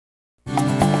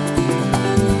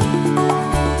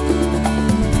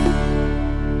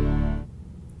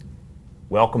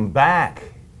Welcome back.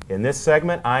 In this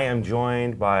segment, I am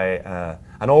joined by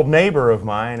an old neighbor of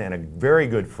mine and a very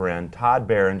good friend, Todd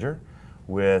Barranger,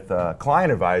 with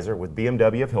client advisor with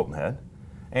BMW of Hilton Head,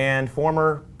 and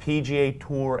former PGA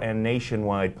Tour and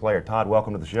nationwide player. Todd,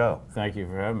 welcome to the show. Thank you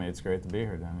for having me. It's great to be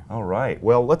here, Danny. All right.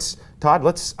 Well, Todd,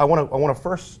 I want to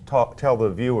first tell the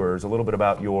viewers a little bit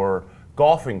about your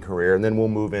golfing career, and then we'll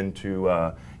move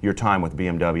into your time with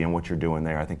BMW and what you're doing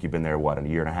there. I think you've been there, what, a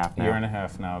year and a half now? A year and a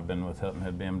half now. I've been with Hilton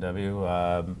Head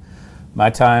BMW.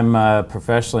 My time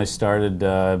professionally started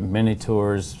mini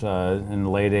tours in the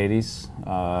late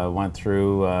 80s. Went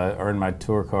through, earned my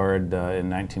tour card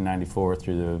in 1994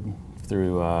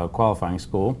 through qualifying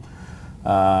school.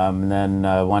 And then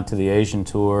went to the Asian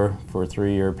tour for a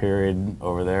 3-year period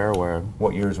over there.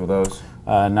 What years were those?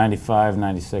 95,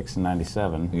 96, and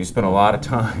 97. You spent a lot of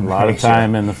time. A lot of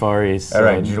time in the Far East. All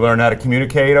right. Did you learn how to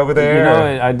communicate over there? You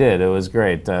know, I did. It was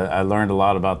great. I learned a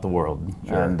lot about the world.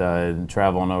 Sure. And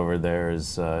traveling over there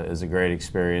is a great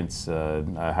experience.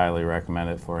 I highly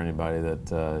recommend it for anybody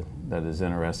that is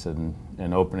interested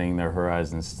in opening their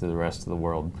horizons to the rest of the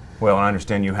world. Well, I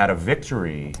understand you had a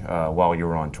victory while you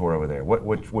were on tour over there.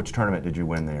 Which tournament did you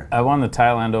win there? I won the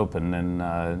Thailand Open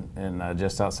in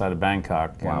just outside of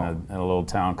Bangkok. Wow. In a little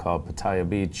town called Pattaya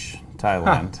Beach,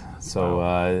 Thailand. So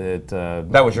wow.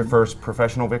 That was your first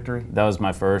professional victory? That was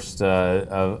my first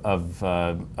of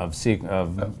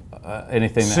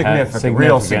anything that had significant,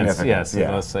 real significance. Yes,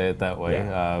 yeah. Let's say it that way.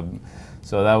 Yeah.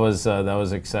 So that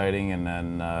was exciting, and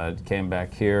then came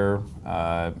back here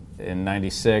in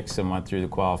 '96 and went through the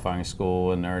qualifying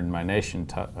school and earned my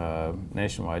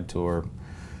nationwide tour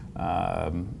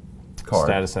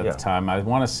status at the time. I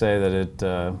want to say that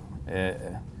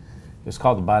it was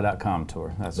called the Buy.com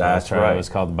Tour. That's right. It was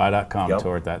called the Buy.com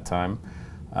Tour at that time.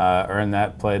 Earned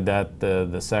that, played that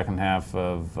the second half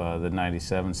of the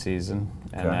 '97 season.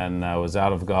 And then was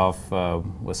out of golf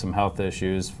with some health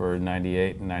issues for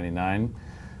 '98 and '99.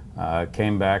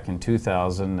 Came back in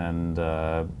 2000 and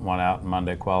went out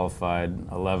Monday, qualified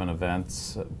 11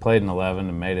 events, played in 11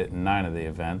 and made it in 9 of the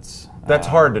events. That's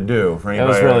hard to do for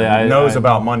anybody who knows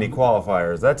about Monday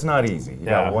qualifiers. That's not easy. You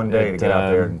got one day to get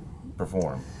out there and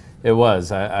perform. It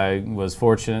was. I was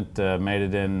fortunate, made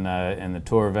it in the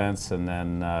tour events, and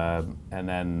then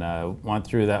went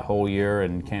through that whole year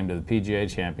and came to the PGA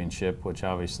Championship, which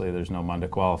obviously there's no Monday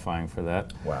qualifying for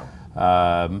that. Wow.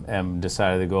 And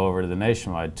decided to go over to the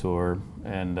nationwide tour,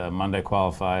 and Monday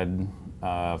qualified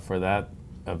for that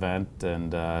event,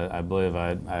 and I believe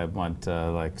I went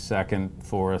like second,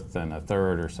 fourth, and a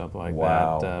third or something like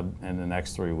that in the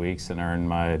next 3 weeks, and earned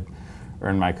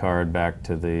my card back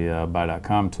to the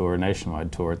Buy.com Tour,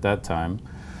 nationwide tour at that time,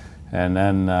 and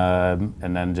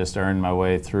then just earned my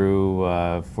way through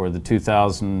for the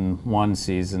 2001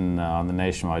 season on the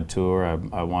nationwide tour.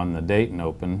 I won the Dayton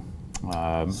Open.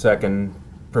 Second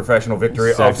professional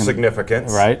victory of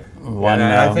significance. Right. And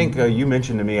I think you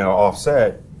mentioned to me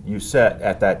offset, you set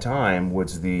at that time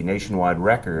was the nationwide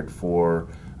record for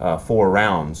 4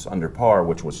 rounds under par,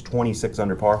 which was 26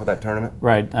 under par for that tournament.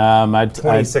 Right.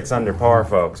 26 under par,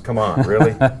 folks. Come on,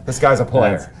 really? This guy's a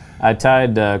player. I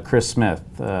tied Chris Smith.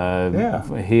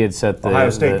 He had set the Ohio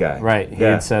State guy. Right. He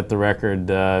had set the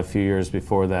record a few years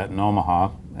before that in Omaha,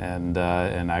 and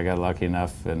I got lucky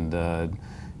enough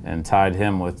and tied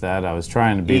him with that. I was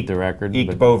trying to beat the record.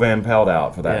 Eked Bo Van Pelt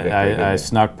out for that victory. I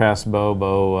snuck past Bo.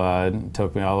 Bo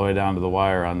took me all the way down to the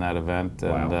wire on that event,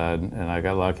 and I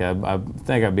got lucky. I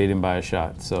think I beat him by a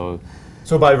shot. So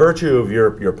by virtue of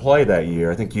your play that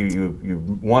year, I think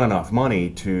you won enough money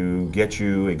to get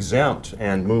you exempt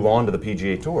and move on to the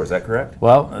PGA Tour. Is that correct?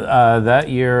 Well, that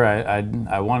year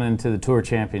I won into the Tour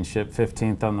Championship,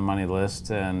 15th on the money list,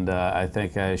 and I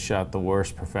think I shot the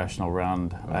worst professional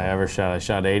round I ever shot. I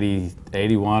shot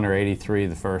 81 or 83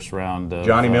 the first round.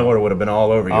 Johnny Miller would have been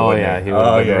all over you. Oh yeah, he would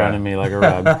have been running me like a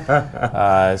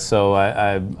rug. So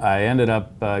I ended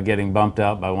up getting bumped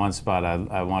out by one spot.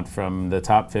 I went from the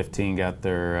top 15, got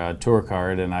their tour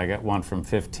card, and I got one from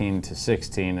 15 to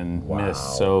 16 and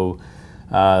missed. So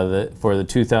for the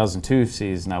 2002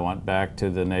 season, I went back to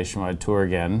the nationwide tour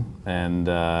again, and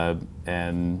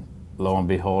lo and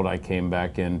behold, I came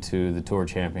back into the Tour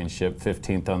Championship,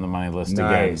 15th on the money list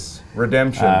again. Nice.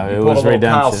 Redemption. It you was pulled a little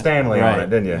redemption. Kyle Stanley on it,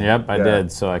 didn't you? Yep, I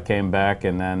did. So I came back,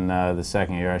 and then the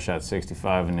second year I shot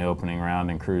 65 in the opening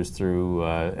round and cruised through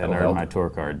and earned my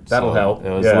tour card. That'll help. It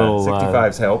was a little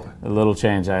 65's help. A little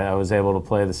change. I was able to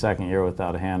play the second year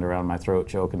without a hand around my throat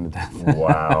choking to death.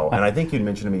 Wow. And I think you'd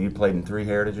mentioned to me you played in 3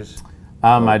 heritages?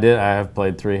 I did. I have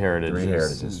played 3 Heritages. 3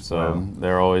 Heritages. So Wow.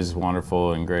 they're always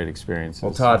wonderful and great experiences.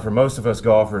 Well, Todd, for most of us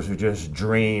golfers who just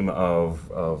dream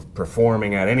of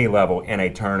performing at any level in a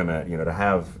tournament, you know, to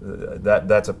have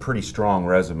that's a pretty strong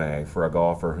resume for a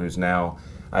golfer who's now,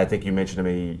 I think you mentioned to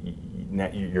me,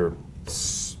 you're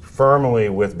firmly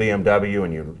with BMW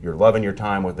and you're loving your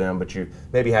time with them, but you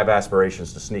maybe have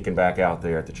aspirations to sneaking back out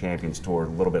there at the Champions Tour a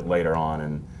little bit later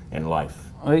on in life.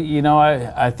 Well, you know,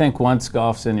 I think once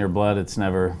golf's in your blood, it's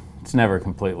never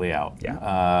completely out.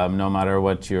 Yeah. No matter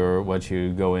what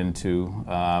you go into,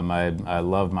 I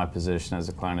love my position as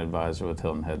a client advisor with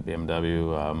Hilton Head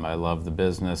BMW. I love the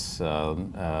business.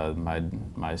 My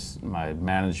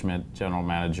management, general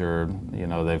manager, you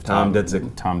know, Tom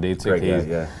Dietzick. Great guy,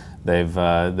 yeah.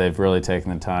 They've really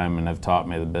taken the time and have taught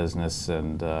me the business,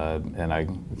 and I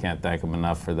can't thank them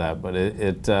enough for that. But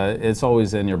it's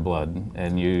always in your blood,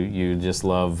 and you just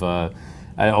love.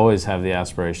 I always have the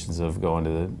aspirations of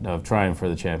trying for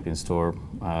the Champions Tour.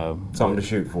 Something to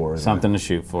shoot for. Something to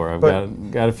shoot for.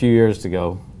 I've got a few years to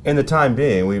go. In the time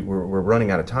being, we're running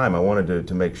out of time. I wanted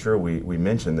to make sure we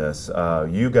mention this.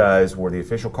 You guys were the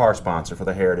official car sponsor for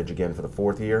the Heritage again for the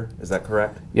 4th year. Is that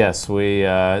correct? Yes,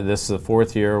 this is the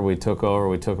 4th year we took over.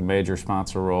 We took a major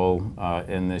sponsor role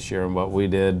in this year, and what we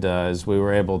did is we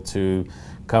were able to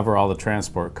cover all the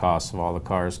transport costs of all the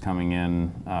cars coming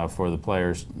in for the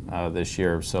players this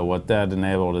year. So what that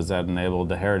enabled is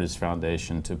the Heritage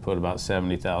Foundation to put about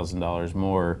 $70,000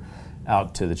 more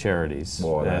out to the charities.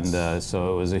 Boy, and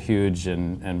so it was a huge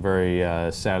and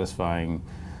very satisfying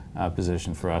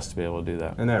position for us to be able to do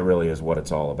that. And that really is what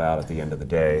it's all about at the end of the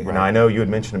day. Right. And I know you had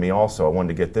mentioned to me also, I wanted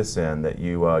to get this in, that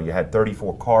you had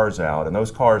 34 cars out, and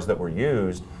those cars that were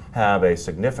used have a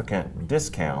significant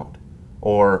discount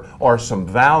or some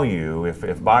value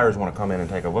if buyers want to come in and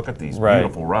take a look at these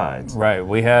beautiful rides. Right.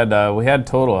 We had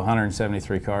total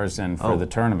 173 cars in for the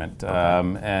tournament,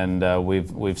 and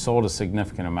we've sold a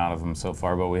significant amount of them so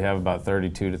far. But we have about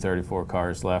 32 to 34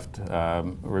 cars left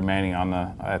remaining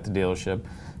at the dealership.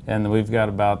 And we've got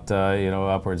about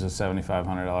upwards of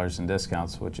 $7,500 in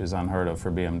discounts, which is unheard of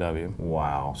for BMW.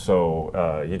 Wow!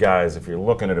 So you guys, if you're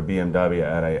looking at a BMW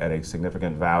at a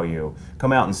significant value,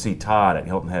 come out and see Todd at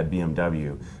Hilton Head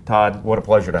BMW. Todd, what a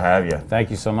pleasure to have you.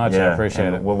 Thank you so much. I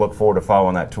appreciate it. We'll look forward to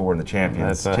following that tour in the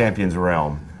Champions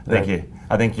realm.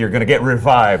 I think you're going to get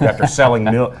revived after selling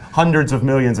hundreds of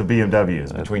millions of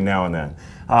BMWs between now and then.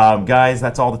 Guys,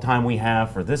 that's all the time we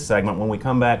have for this segment. When we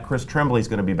come back, Chris Trembley's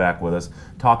going to be back with us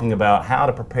talking about how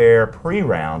to prepare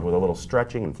pre-round with a little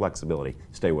stretching and flexibility.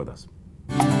 Stay with us.